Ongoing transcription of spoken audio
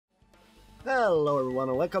Hello everyone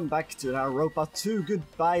and welcome back to Danganronpa 2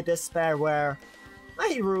 Goodbye Despair, where my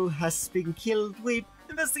hero has been killed. We're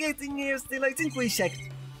investigating here still. I think we checked.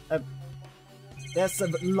 There's a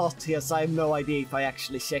lot here, so I have no idea if I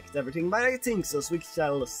actually checked everything, but I think so, so we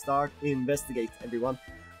shall start to investigate everyone.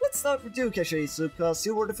 Let's start with you, Kashizu, because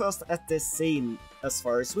you were the first at this scene, as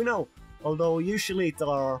far as we know. Although usually there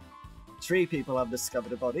are 3 people have discovered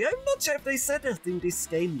the body. I'm not sure if they said it in this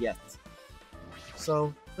game yet.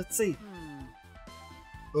 So, let's see.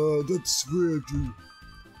 That's weird.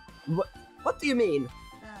 What do you mean?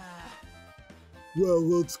 Well,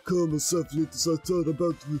 what's come as as I thought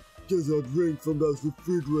about to get that ring from that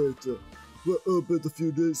refrigerator. Well, opened a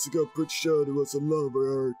few days ago, pretty sure there was a long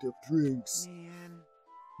variety of drinks. Man.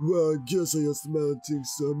 Well, I guess I just man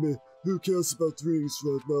things to me. Who cares about drinks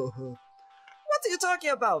right now, huh? What are you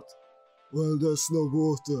talking about? Well, there's no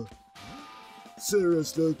water.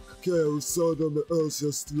 Seriously, okay, I saw it on the earth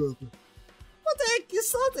yesterday. What the heck, you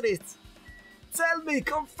started it? Tell me,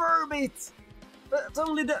 confirm it! But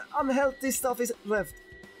only the unhealthy stuff is left.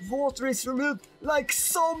 Water is removed like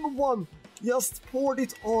someone just poured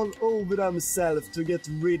it all over themselves to get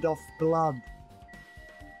rid of blood.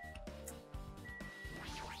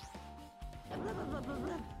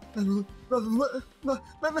 This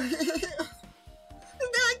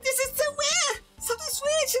is so weird! Something's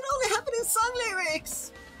weird should only happen in song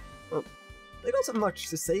lyrics! Well, they don't have much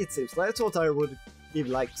to say, it seems. I thought I would give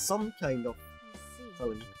like some kind of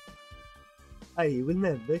telling. I will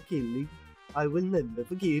never killing. I will never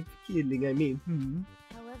forgive killing, I mean.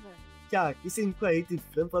 However, Jackie seems quite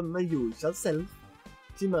different from my usual self.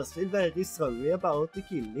 She must feel very strongly about the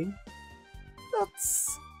killing.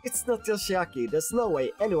 It's not just Jackie. There's no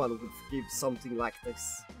way anyone would forgive something like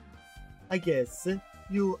this. I guess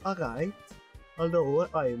you are right. Although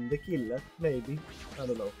I am the killer, maybe. I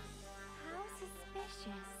don't know. how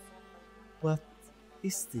suspicious. What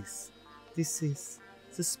is this? This is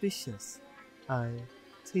suspicious, I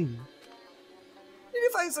think. Did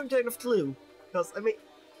you find some kind of clue? Because, I mean,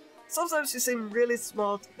 sometimes you seem really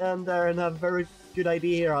smart and have very good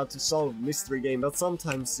idea how to solve mystery game, but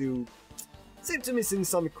sometimes you seem to missing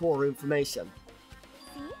some core information.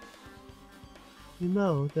 See? You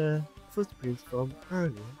know the footprints from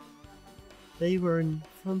earlier? They were in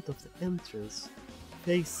front of the entrance,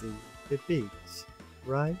 facing the beach,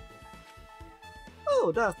 right?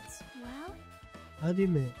 Oh, that's... Well,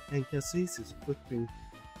 Hajime and Kazuizu's footprint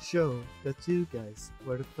show that you guys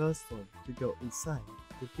were the first one to go inside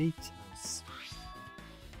the beach house.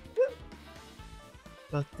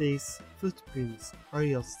 But these footprints are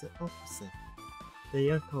just the opposite.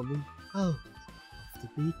 They are coming out of the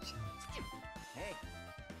beach house. hey.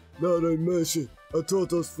 Now that I mention, I thought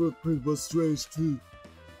those footprints were strange too.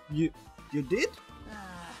 You did?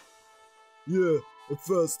 Yeah, at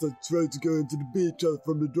first I tried to go into the beach house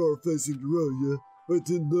from the door facing the road, yeah? But it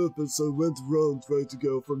didn't open, so I went around trying to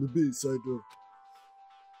go from the beachside door.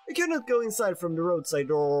 You couldn't go inside from the roadside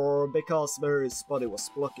door because Mary's body was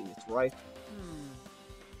blocking it, right?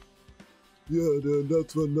 Yeah, then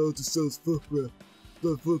that's when I noticed those footprints.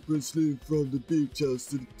 The footprints leading from the beach house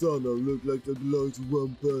to the tunnel looked like they belonged to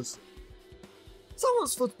one person.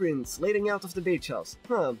 Someone's footprints leading out of the beach house.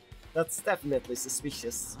 That's definitely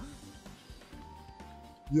suspicious.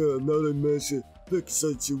 Yeah, now that I mention, Becky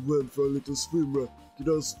said she went for a little swim run. Could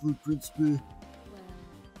those footprints be?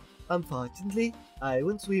 Unfortunately, I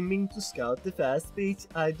went swimming to scout the fast beach.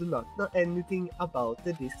 I do not know anything about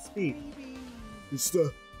this beach. Is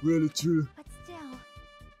that really true? But still,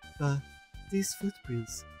 But these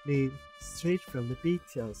footprints lead straight from the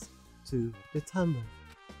beach house to the tunnel.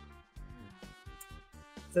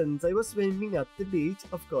 Since I was swimming at the beach,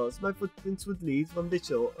 of course my footprints would lead from the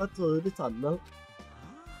shore through the tunnel.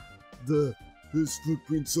 Whose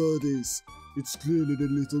footprints are these? It's clearly the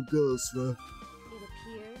little girl's, right? it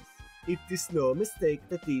appears. It is no mistake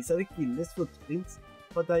that these are the killer's footprints,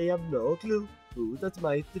 but I have no clue who that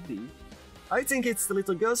might be. I think it's the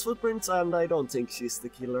little girl's footprints, and I don't think she's the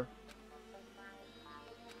killer.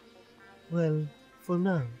 Well, for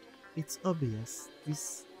now, it's obvious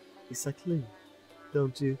this is a clue.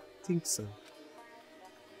 Don't you think so?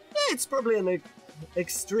 Yeah, it's probably an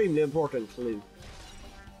extremely important clue.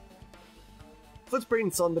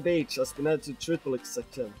 Footprints on the beach has been added to triple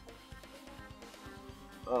section.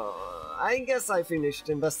 I guess I finished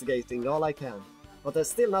investigating all I can, but there's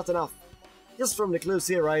still not enough. Just from the clues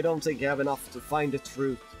here, I don't think I have enough to find the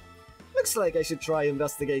truth. Looks like I should try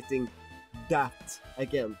investigating that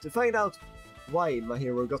again to find out why my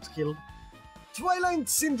hero got killed. Twilight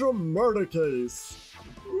Syndrome murder case!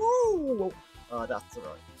 Ooh! Oh, that's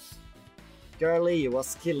right. Girlie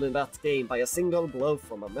was killed in that game by a single blow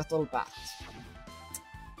from a metal bat.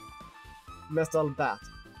 Metal bat.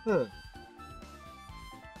 Huh.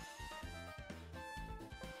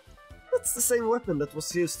 That's the same weapon that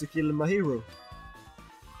was used to kill Mahiru.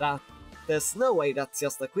 There's no way that's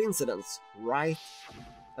just a coincidence, right?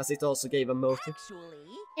 As it also gave a motive.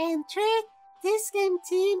 Actually, And Trick, this game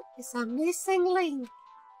team is a missing link.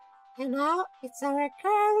 You know, it's a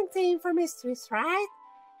recurring theme for mysteries, right?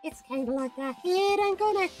 It's kind of like a hidden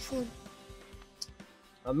connection.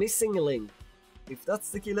 A missing link. If that's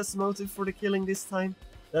the killer's motive for the killing this time,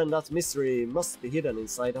 then that mystery must be hidden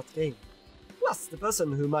inside that game. Plus, the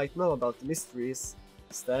person who might know about the mystery is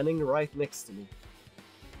standing right next to me.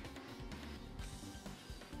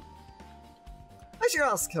 I should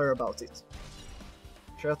ask her about it.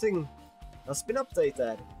 Chatting has been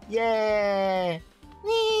updated. Yeah!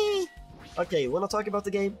 Whee! Okay, wanna talk about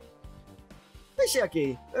the game? Hey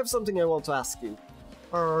Shiaki, I have something I want to ask you.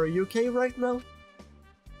 Are you okay right now?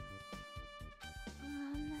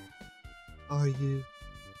 Are you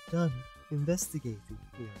done investigating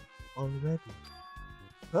here already?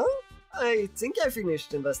 Huh? I think I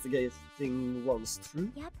finished investigating once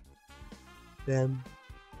through. Yep. Then,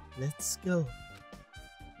 let's go.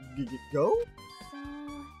 Go? So,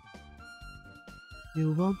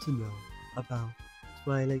 You want to know about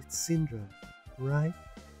Twilight Syndrome, right?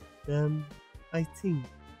 Then, I think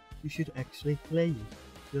you should actually play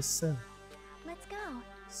it yourself. let's go.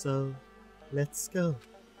 So, let's go.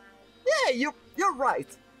 Yeah, you're right!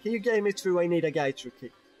 Can you guide me through? I need a guide through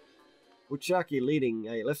kick. With Shiaki leading,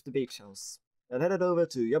 I left the beach house and headed over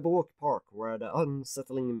to Jabberwock Park where the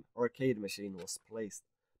unsettling arcade machine was placed.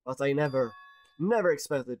 But I never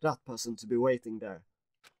expected that person to be waiting there.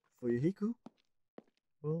 Fuyuhiku?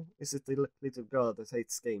 Well, is it the little girl that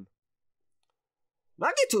hates game?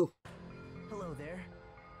 Nagitu! hello there.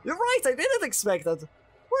 You're right, I didn't expect that!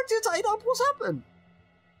 Weren't you tied up? What happened?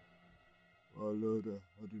 Alada,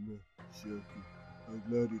 Hadime, Shiaki. I'm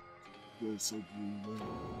glad you guys are doing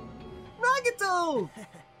well. Nagitu!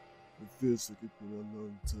 It feels like it's been a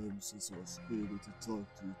long time since I was able to talk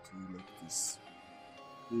to you two like this.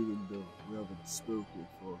 Even though we haven't spoken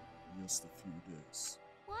for just a few days.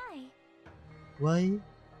 Why? Why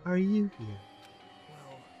are you here?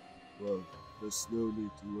 Well, there's no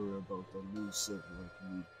need to worry about a loser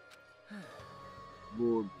like me.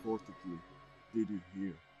 More importantly, did you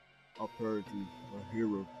hear? Apparently, a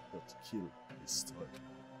hero got killed this time.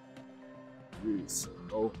 Please,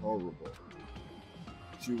 how horrible.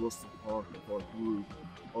 She was the part of our group,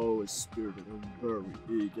 always spirited and very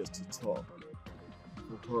eager to talk.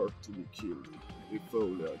 For her to be killed, if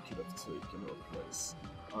only I could have taken her place,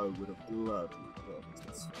 I would have gladly done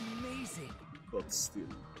it. Amazing. But still,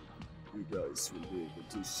 you guys will be able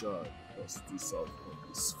to shine as this outcome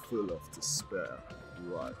is full of despair,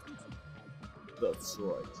 right? That's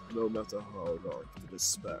right, no matter how dark the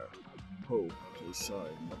despair, hope can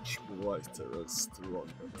shine much brighter and stronger.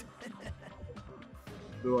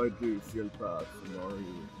 Though I do feel bad for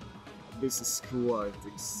Mario, this is quite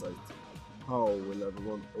exciting. How will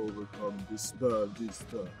everyone overcome despair this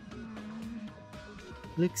time?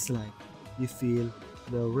 Looks like you feel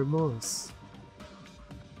no remorse.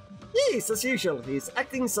 Yes, as usual, he's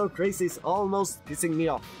acting so crazy it's almost pissing me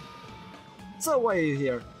off. So why are you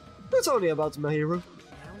here? Who told you about Mahiru?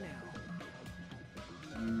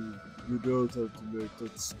 Now. You don't have to make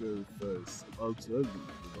that scary face. I'll tell you,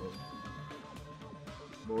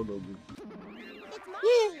 Monokuma.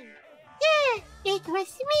 Yeah, it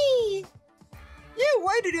was me. Yeah,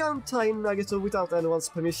 why did you untie Nagito without anyone's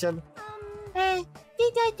permission?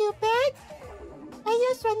 Did I do bad? I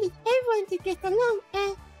just wanted everyone to get along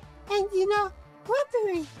and you know,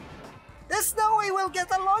 cooperate. There's no way we'll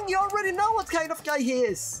get along, you already know what kind of guy he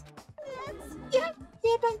is! Yeah,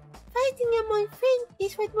 but fighting among friends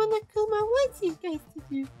is what Monokuma wants you guys to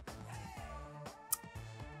do.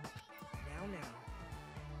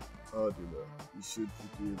 Now. Adina, you should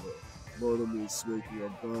forgive her. Monami is making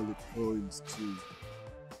a valid point too. You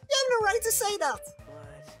have no right to say that!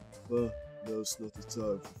 But now's not the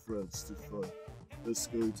time for friends to fight. There's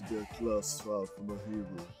going to be a class trial for my hero,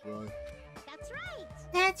 right? That's right.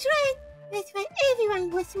 That's right. That's why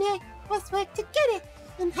everyone must work together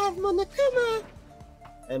and have Monokuma.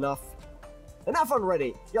 Enough. Enough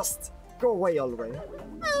already! Just go away already.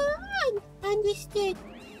 Understood.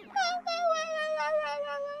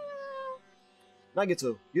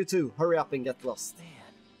 Nagito, you too, hurry up and get lost. Man.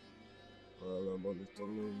 Well, I'm a little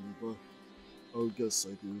lonely, but I guess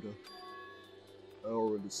I do that. I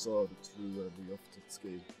already saw the true ending of that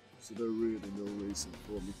game, so there's really no reason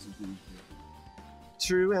for me to be here.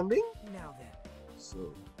 True ending? Now then.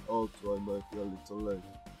 So, Although I might be a little late,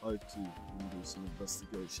 I too will do some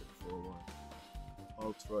investigation for a while.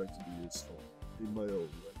 I'll try to be useful in my own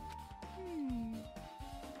way.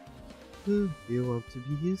 Who do you want to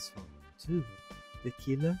be useful to? The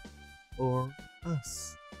killer or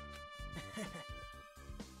us?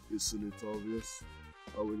 Isn't it obvious?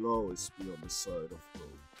 I will always be on the side of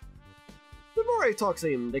gold. The more I talk to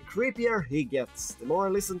him, the creepier he gets. The more I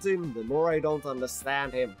listen to him, the more I don't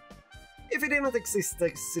understand him. If he didn't exist,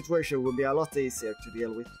 the situation would be a lot easier to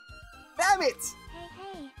deal with. Damn it!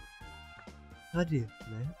 Hey. Adieu,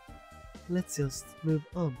 man. Let's just move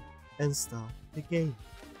on and start the game.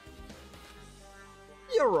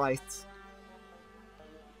 You're right.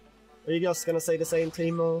 Are you just gonna say the same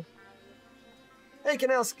thing, or? Hey,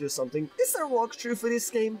 can I ask you something? Is there a walkthrough for this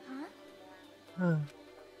game? Huh?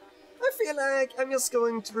 I feel like I'm just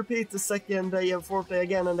going to repeat the second day and fourth day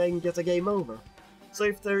again and then get a game over. So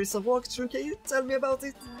if there is a walkthrough, can you tell me about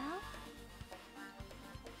it?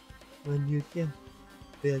 Well, When you get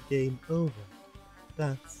the game over,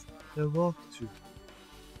 that's the walkthrough.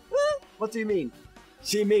 What do you mean?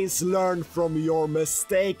 She means learn from your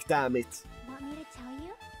mistake, damn it. want me to tell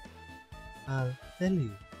you? I'll tell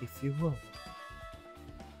you if you want.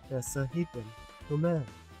 There's a hidden command.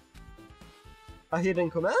 A hidden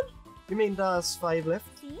command? You mean there's 5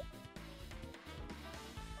 left? See?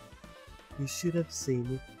 You should have seen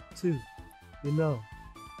it too. You know,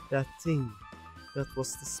 that thing that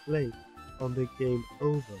was displayed on the game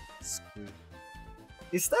over screen.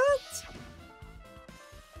 Is that?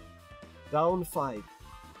 Down 5.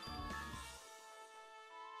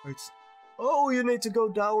 Oh, you need to go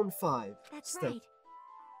down 5. That's Step. right.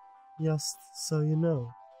 Just so you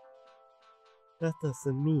know. That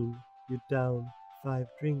doesn't mean you down 5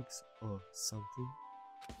 drinks or something.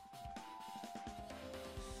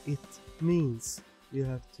 It means you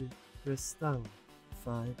have to press down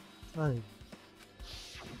 5 times.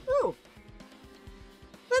 Oh!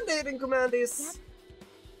 Then the hidden command is... Yep.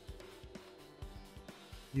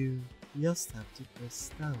 You just have to press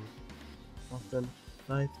down button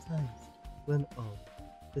 5 times when on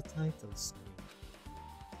the title screen.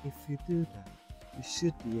 If you do that, you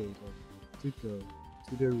should be able to go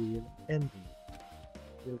to the real ending.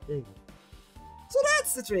 Real game. So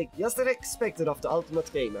that's the trick, just as expected of the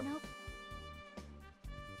Ultimate Gamer. Nope.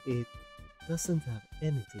 It doesn't have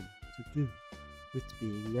anything to do with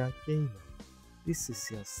being a gamer. This is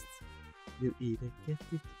just, you either get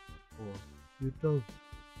it or you don't.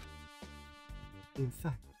 In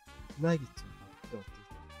fact, Nagito got it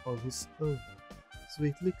on his own, so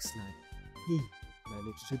it looks like he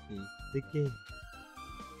managed to beat the game.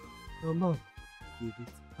 Come on, give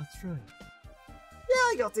it a try.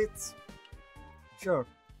 Yeah, I got it. Sure.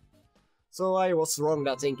 So I was wrong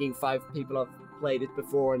that thinking 5 people have played it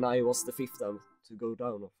before and I was the 5th one to go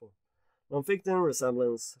down of 4. Non-fiction,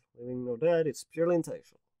 resemblance, living or dead, it's purely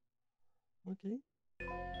intentional. Okay.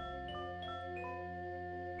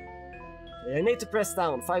 Okay, I need to press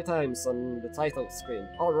down 5 times on the title screen.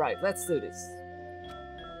 Alright, let's do this.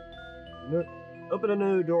 Open a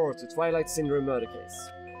new door to Twilight Syndrome murder case.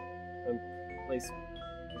 Please.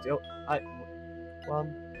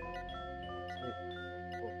 One, 2, 3,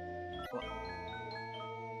 4, 5.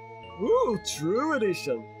 Ooh, true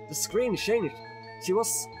edition! The screen changed. She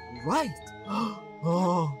was right.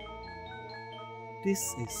 Oh,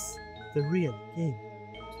 this is the real game.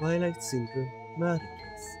 Twilight Syndrome murder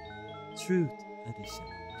case. Truth edition.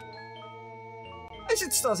 I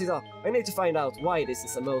should start it up. I need to find out why this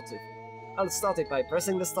is a motive. I'll start it by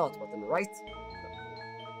pressing the start button, right?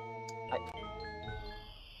 I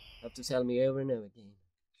have to tell me over and over again.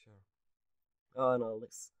 Sure. Oh, and all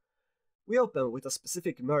this. We open with a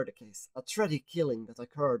specific murder case, a tragic killing that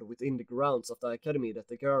occurred within the grounds of the academy that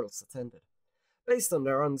the girls attended. Based on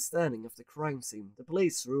their understanding of the crime scene, the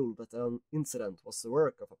police ruled that the incident was the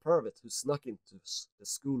work of a pervert who snuck into the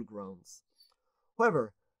school grounds.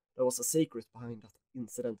 However, there was a secret behind that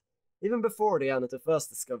incident. Even before the Anette first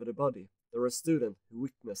discovered the body, there were students who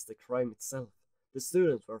witnessed the crime itself. The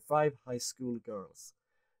students were 5 high school girls.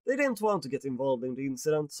 They didn't want to get involved in the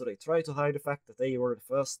incident, so they tried to hide the fact that they were the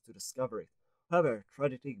first to discover it. However,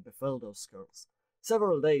 tragedy befell those girls.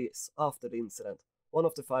 Several days after the incident, one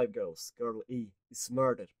of the 5 girls, Girl E, is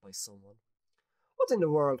murdered by someone. What in the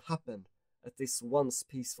world happened at this once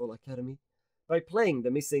peaceful academy? By playing the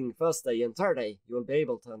missing first day and third day, you will be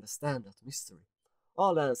able to understand that mystery.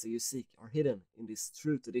 All the answers you seek are hidden in this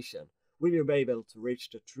Truth edition. Will you be able to reach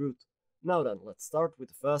the truth? Now then, let's start with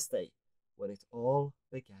the first day, when it all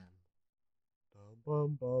began.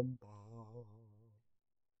 Bum, bum, bum.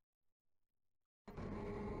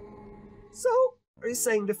 So, Are you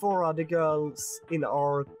saying the 4 other girls in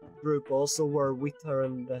our group also were with her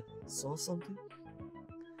and saw something?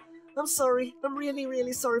 I'm sorry. I'm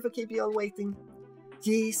really sorry for keeping you all waiting.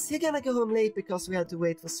 Jeez, you're gonna go home late because we had to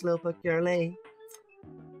wait for Slowpoke Girl A.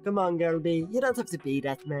 Come on, Girl B. You don't have to be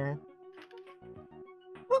that mad.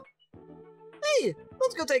 Oh. Hey,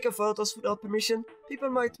 don't go taking photos without permission. People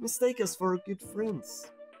might mistake us for good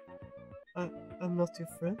friends. I'm not your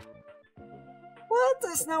friend? What?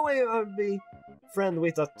 There's no way I'd be friend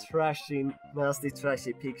with a nasty,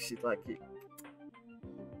 trashy pig shit like you.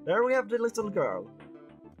 There we have the little girl.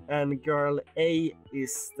 And Girl A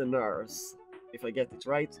is the nurse. If I get it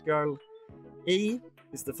right, Girl A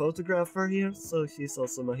is the photographer here, so she's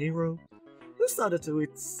also my hero. Who's the other two?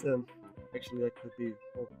 It's, actually that could be...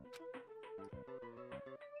 Oh.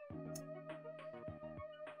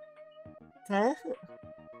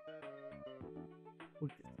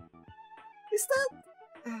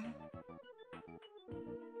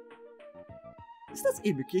 Is that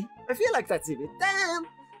Ibuki? I feel like that's Ibuki. Damn!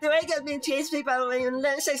 The way got me and chased people away and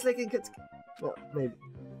she's looking good. Well, maybe.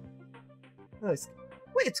 Nice.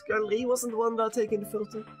 Wait, Girl Lee wasn't the one that taking the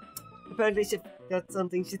photo. Apparently she got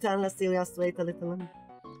something. She told us still has to wait a little longer.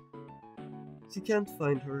 She can't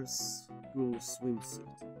find her school swimsuit.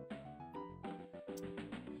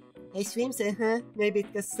 A swimsuit, huh? Maybe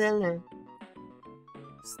it got stolen.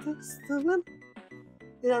 Stolen?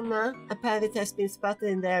 You don't know. A pirate has been spotted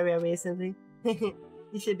in the area recently.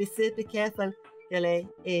 You should be super careful, Girl A.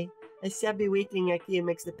 A shabby weakling like you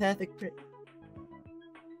makes the perfect prey.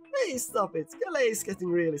 Hey, stop it. Girl A is getting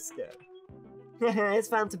really scared. It's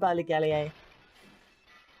fun to bully Girl A.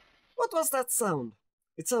 What was that sound?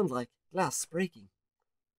 It sounded like glass breaking.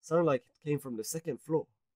 Sounded like it came from the 2nd floor.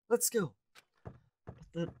 Let's go. But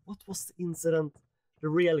then, what was the incident the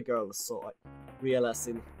real girl saw? Real as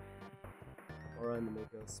in... or anime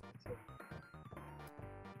girls. But,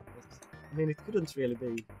 I mean, it couldn't really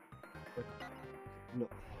be... But, no.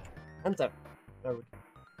 Enter. There we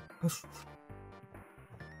go.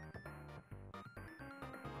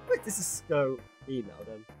 Wait, this is Girl E now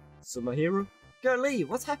then. So my hero? Girl E,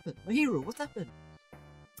 what happened? My hero, what happened?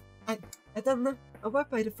 I don't know. I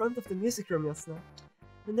walked by the front of the music room just now.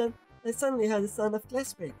 And then I suddenly heard the sound of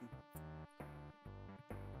glass breaking.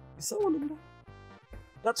 Is someone in there?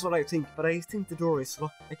 That's what I think, but I think the door is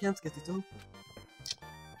locked. I can't get it open.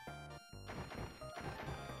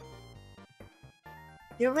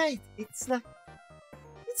 You're right, it's locked.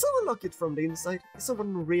 Did someone lock it from the inside? Is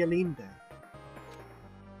someone really in there?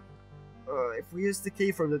 If we use the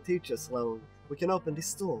key from the teacher's lounge, we can open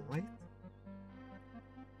this door, right?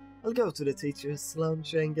 I'll go to the teacher's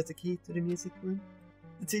lounge and get the key to the music room.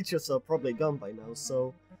 The teachers are probably gone by now,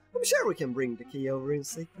 so I'm sure we can bring the key over in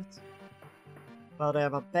secret. But I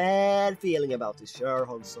have a bad feeling about this, sure,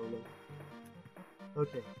 Han Solo.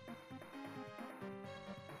 Okay.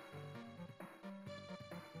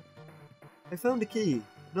 I found the key.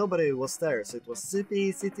 Nobody was there, so it was super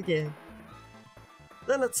easy to get.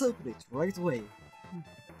 Then let's open it right away.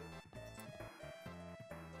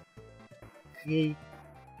 Okay.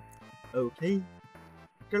 Okay.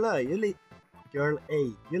 Girl A, you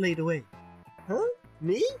lead the way. Huh?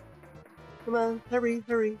 Me? Come on, hurry.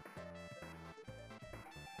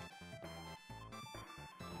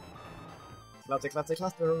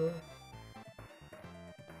 Clatter.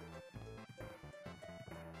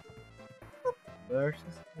 There's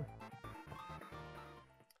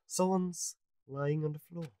someone's lying on the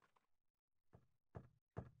floor.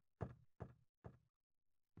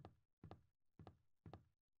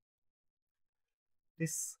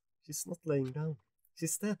 She's not laying down.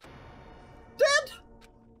 She's dead. Dead?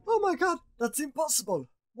 Oh my god, that's impossible.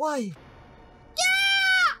 Why?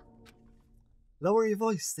 Yeah! Lower your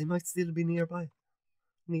voice, they might still be nearby.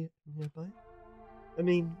 Nearby? I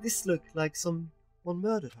mean, this looked like someone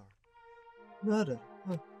murdered her. Murder?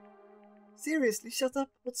 Huh. Seriously, shut up.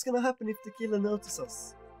 What's gonna happen if the killer notices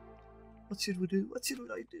us? What should we do? What should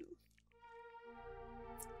I do?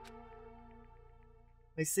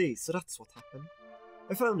 I see, so that's what happened.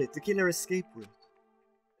 I found it, the killer escape route.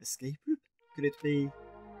 Escape route? Could it be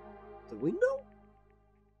the window?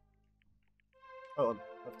 Oh,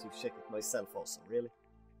 I have to check it myself also, really.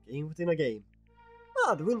 Game within a game.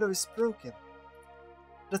 Ah, the window is broken.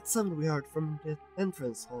 That sound we heard from the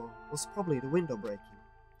entrance hall was probably the window breaking.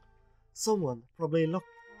 Someone probably locked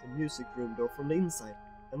the music room door from the inside,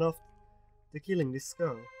 and after killing this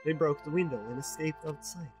girl, they broke the window and escaped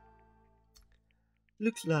outside.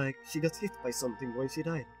 Looked like she got hit by something when she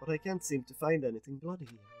died, but I can't seem to find anything bloody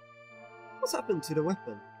here. What happened to the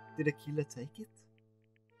weapon? Did the killer take it?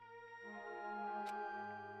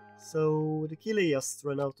 So the killer just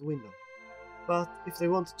ran out the window. But if they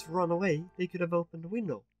wanted to run away, they could have opened the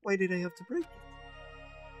window. Why did they have to break it?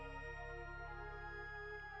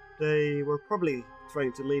 They were probably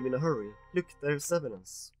trying to leave in a hurry. Look, there's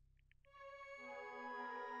evidence.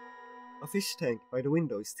 A fish tank by the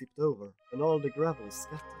window is tipped over, and all the gravel is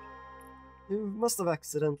scattered. They must have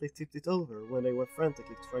accidentally tipped it over when they were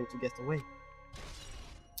frantically trying to get away.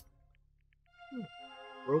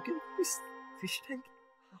 Broken fish tank?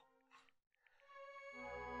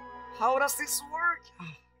 How does this work?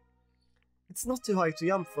 It's not too high to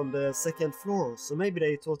jump from the second floor, so maybe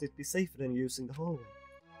they thought it'd be safer than using the hallway.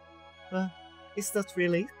 Is that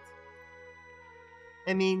really it?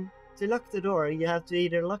 I mean, to lock the door, you have to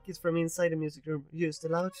either lock it from inside the music room or use the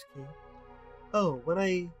latch key. Oh, when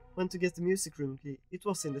I went to get the music room key, it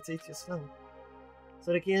was in the teacher's lounge.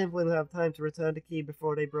 So the kid wouldn't have time to return the key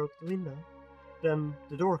before they broke the window. Then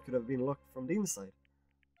the door could have been locked from the inside.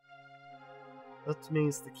 That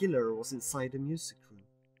means the killer was inside the music room.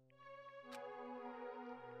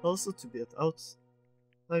 Also, to get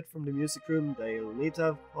outside from the music room, they'll need to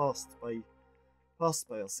have passed by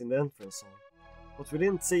us in the entrance hall. But we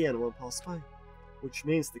didn't see anyone pass by, which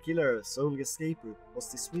means the killer's only escape route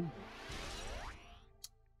was this window.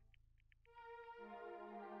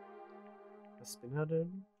 Has been added?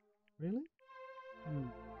 Really?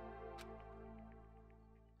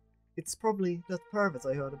 It's probably that pervert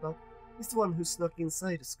I heard about. He's the one who snuck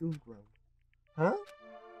inside the school ground. Huh?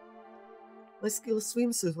 My school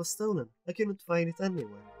swimsuit was stolen. I couldn't find it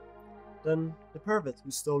anywhere. Then the pervert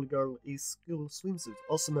who stole the girl's school swimsuit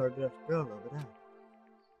also murdered that girl over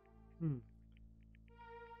there.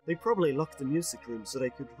 They probably locked the music room so they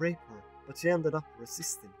could rape her, but she ended up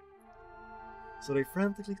resisting. So they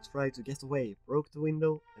frantically tried to get away, broke the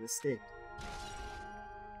window, and escaped.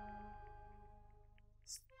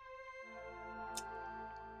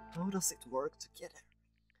 How does it work together?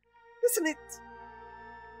 Isn't it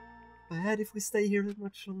bad if we stay here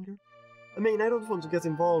much longer? I mean, I don't want to get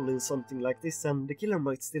involved in something like this, and the killer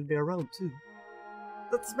might still be around too.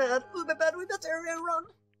 That's bad. Uber bad, we better run.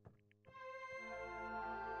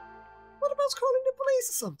 What about calling the police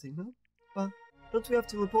or something, no? But don't we have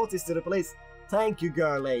to report this to the police? Thank you,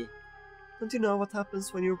 girlie. Don't you know what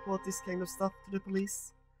happens when you report this kind of stuff to the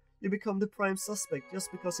police? You become the prime suspect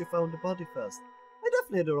just because you found the body first. I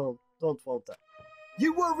definitely don't want that.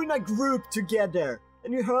 You were in a group together,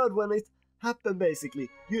 and you heard when it happened, basically.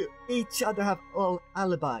 You each other have all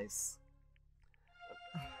alibis.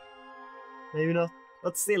 Maybe not,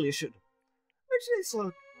 but still you should. Actually,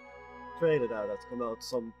 so traded out that come out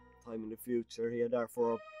sometime in the future here, there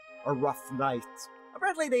for a rough night.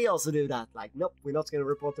 Apparently they also do that, like, nope, we're not gonna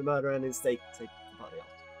report the murder and instead take the body out.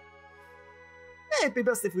 Yeah, it'd be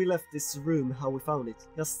best if we left this room how we found it.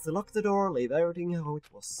 Just lock the door, leave everything how it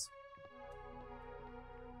was.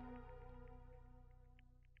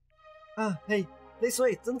 Ah, hey, please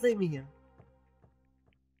wait, don't leave me here.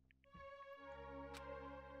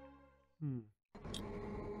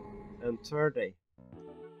 And third day.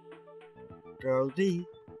 Girl D.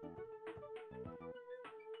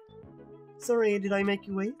 Sorry, did I make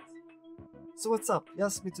you wait? So what's up? You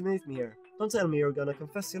asked me to meet me here. Don't tell me you're gonna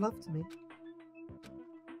confess your love to me.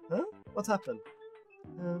 Huh? What happened?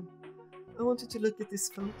 I wanted to look at this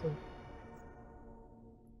photo.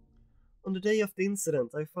 On the day of the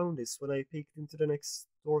incident, I found this when I peeked into the next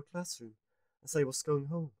door classroom as I was going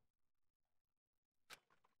home.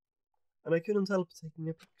 And I couldn't help taking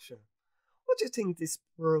a picture. What do you think these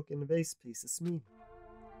broken vase pieces mean?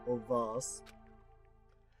 Or vase?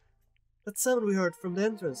 That sound we heard from the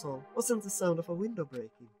entrance hall wasn't the sound of a window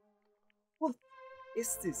breaking. What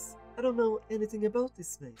is this? I don't know anything about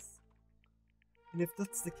this vase. And if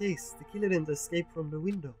that's the case, the killer didn't escape from the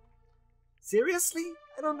window. Seriously?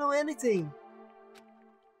 I don't know anything.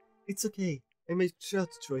 It's okay. I made sure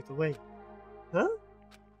to throw it away. Huh?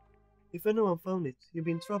 If anyone found it, you'd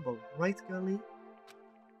be in trouble, right, girlie?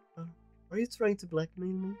 Are you trying to blackmail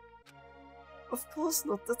me? Of course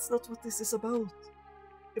not. That's not what this is about.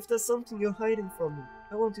 If there's something you're hiding from me,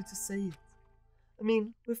 I want you to say it. I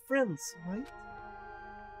mean, we're friends, right?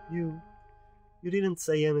 You didn't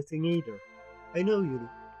say anything either. I know you.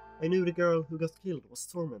 I knew the girl who got killed was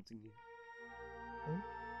tormenting you.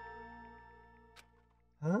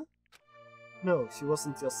 Huh? No, she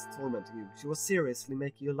wasn't just tormenting you. She was seriously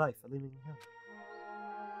making your life a living hell.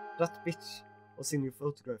 That bitch was in your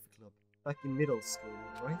photography club back in middle school,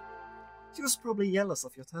 right? She was probably jealous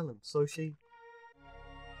of your talent, so she...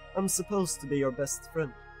 I'm supposed to be your best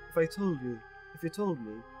friend. If you told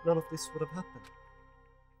me, none of this would have happened.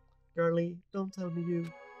 Girlie, don't tell me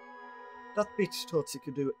you... That bitch thought she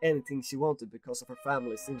could do anything she wanted because of her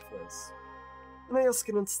family's influence. And I just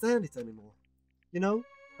couldn't stand it anymore. You know,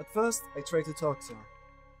 at first I tried to talk to her,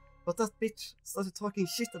 but that bitch started talking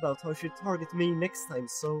shit about how she'd target me next time,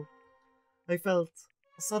 so I felt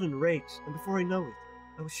a sudden rage, and before I know it,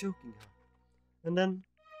 I was choking her. And then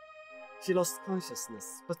she lost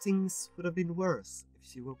consciousness, but things would have been worse if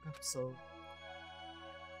she woke up, so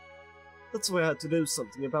that's why I had to do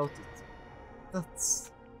something about it.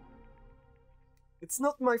 It's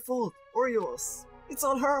not my fault, or yours. It's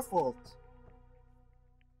all her fault.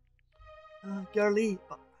 Girlie,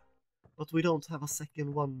 but we don't have a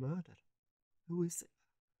second one murdered. Who is it?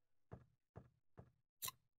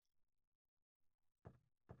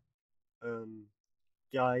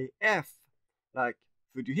 Guy F. Like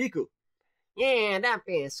Fujihiko. Yeah, that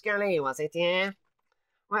bitch, Girlie, was it, yeah?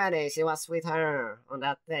 Well, she was with her on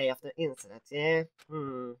that day of the incident, yeah?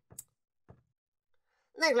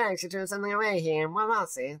 Looked like she threw something away here. What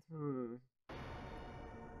was it?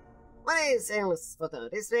 What is Ellen's photo?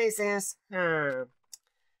 This face is...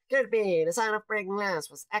 Could be the sign of breaking glass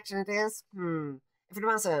was actually this? If it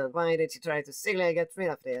wasn't, why did she try to secretly get rid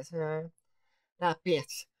of this? That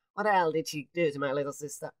bitch. What the hell did she do to my little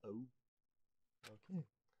sister? Oh. Okay.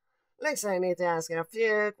 Looks like I need to ask her a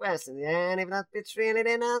few questions, yeah? And if that bitch really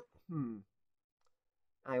did that,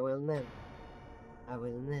 I will never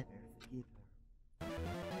forgive her.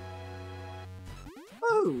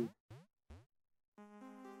 Oh!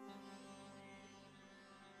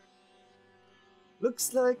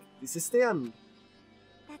 Looks like this is the end.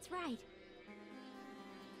 That's right.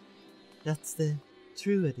 That's the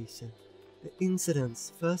true edition. The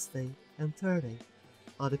incidents first day and third day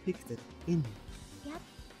are depicted in it. Yep.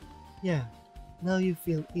 Yeah, now you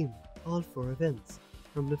fill in all 4 events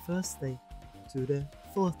from the first day to the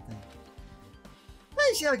 4th day.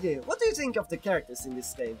 Hey Shaggy, what do you think of the characters in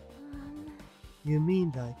this game? You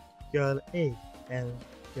mean like Girl A and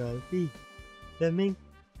Girl B? Their names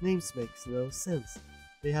makes no sense.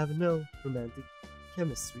 They have no romantic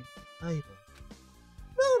chemistry either.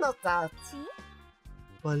 No, not that. See?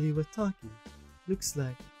 While you were talking, looks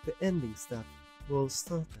like the ending stuff all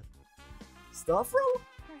started. Stuff wrong?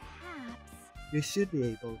 Perhaps. You should be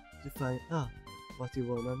able to find out what you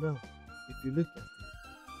wanna know if you look at it.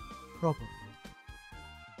 Probably.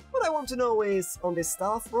 What I want to know is, on this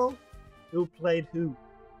staff roll, Who played who?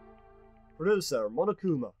 Producer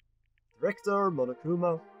Monokuma. Director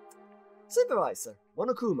Monokuma. Supervisor,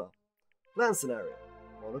 Monokuma. Plan scenario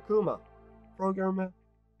Monokuma. Programmer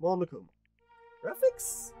Monokuma.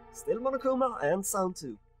 Graphics still Monokuma and sound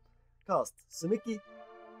too. Cast Sumiki,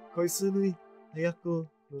 Koizumi, Hayako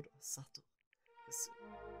Murasato.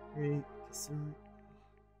 Kasuri.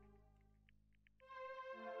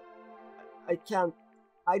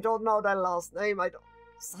 I don't know that last name,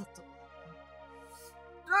 Sato.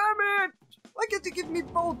 Damn it! Why can't you give me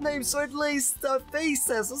both names so at least the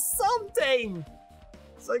faces or something?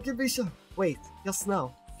 So I can be sure. Wait, just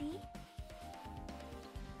now. See?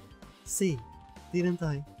 See, didn't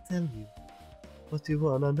I tell you? What you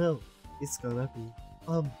wanna know is gonna be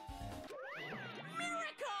Miracle!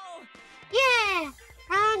 Yeah!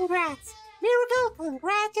 Congrats! Miracle,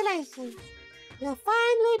 congratulations! You've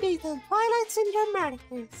finally beaten Twilight Syndrome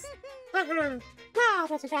Murderous. Haha! Now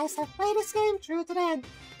that you guys have played this game through to the end,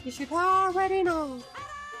 you should already know.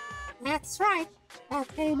 That's right,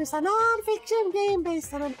 that game is a non-fiction game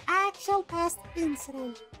based on an actual past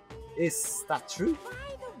incident. Is that true?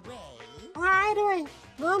 By the way,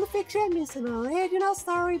 non-fiction means an original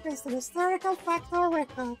story based on historical fact or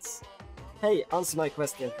records. Hey, answer my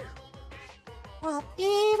question. But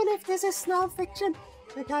even if this is non-fiction,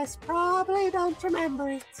 you guys probably don't remember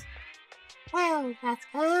it. Well, that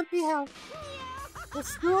can't be helped. The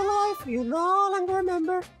school life you no longer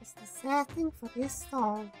remember is the setting for this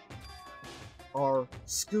story. Our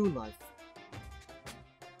school life.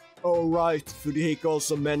 Oh right, Fujihiko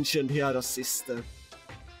also mentioned he had a sister.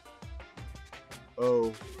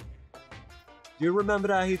 Oh. Do you remember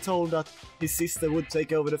that he told that his sister would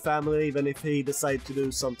take over the family even if he decided to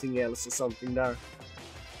do something else or something there?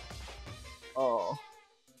 Oh.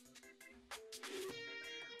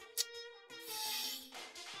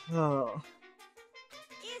 Oh.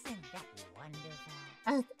 Isn't that wonderful?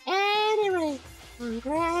 At any rate,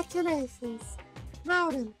 congratulations. Now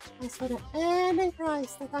then, as for the ending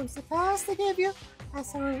prize that I'm supposed to give you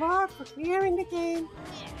as a reward for clearing the game,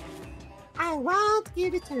 I won't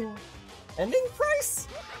give it to you. Ending prize?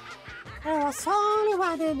 There was only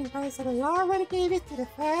one ending prize and I already gave it to the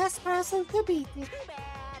first person to beat it.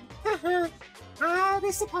 Haha, how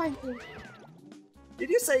disappointing. Did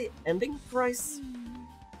you say ending prize?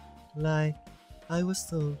 Like, I was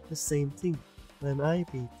told the same thing when I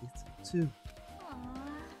beat it too.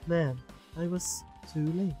 Aww. Man, I was too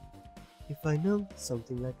late. If I know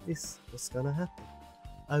something like this was gonna happen,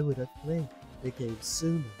 I would have played the game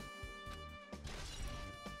sooner.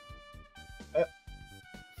 And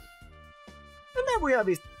then we have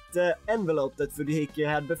the envelope that Fujihiko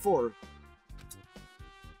had before.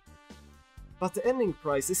 But the ending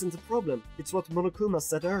prize isn't a problem, it's what Monokuma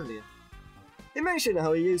said earlier. He mentioned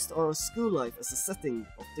how he used our school life as a setting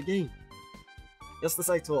of the game. Just as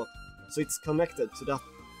I thought, so it's connected to that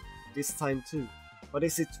this time too. But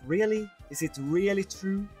is it really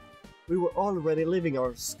true? We were already living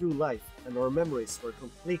our school life and our memories were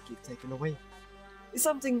completely taken away. Is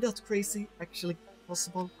something that crazy actually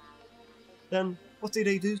possible? Then what did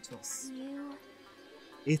they do to us?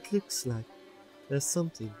 It looks like there's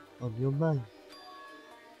something on your mind.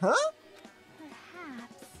 Huh?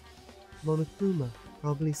 Perhaps. Monokuma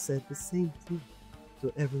probably said the same thing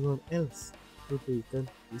to everyone else who beaten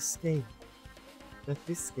this game. That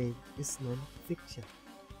this game is non-fiction.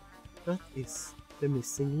 That is the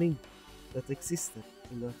missing link that existed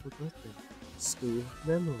in our forgotten school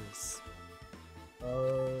memories.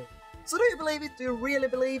 So do you believe it? Do you really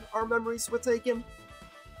believe our memories were taken?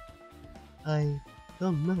 I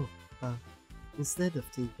don't know, but instead of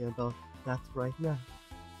thinking about that right now,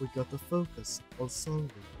 we got to focus on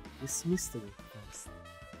solving this mystery first.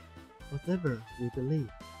 Whatever we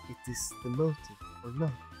believe it is the motive or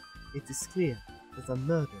not, it is clear that a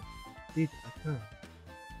murder did occur.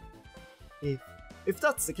 If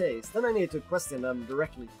that's the case, then I need to question them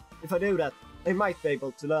directly. If I do that, I might be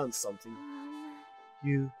able to learn something.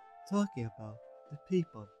 You talking about the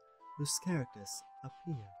people whose characters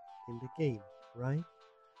appear in the game, right?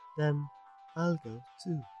 Then I'll go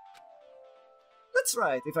too. That's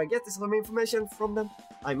right, if I get some information from them,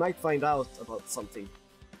 I might find out about something.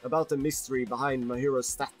 About the mystery behind my hero's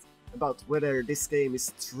stat, about whether this game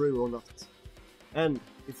is true or not. And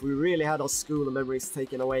if we really had our school memories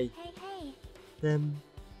taken away, Hey. then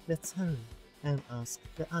let's hurry and ask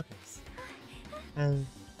the others. And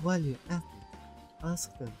while you're at it,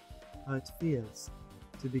 ask them how it feels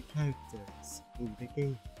to be characters in the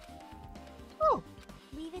game. Oh!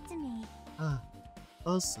 Leave it to me.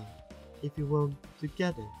 Also, if you want to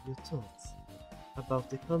gather your thoughts about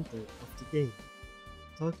the content of the game,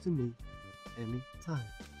 talk to me anytime.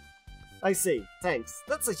 I see, thanks,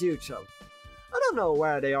 that's a huge help. I don't know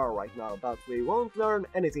where they are right now, but we won't learn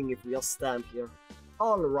anything if we just stand here.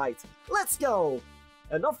 Alright, let's go!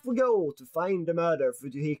 And off we go to find the murder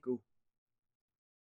Fujihiko.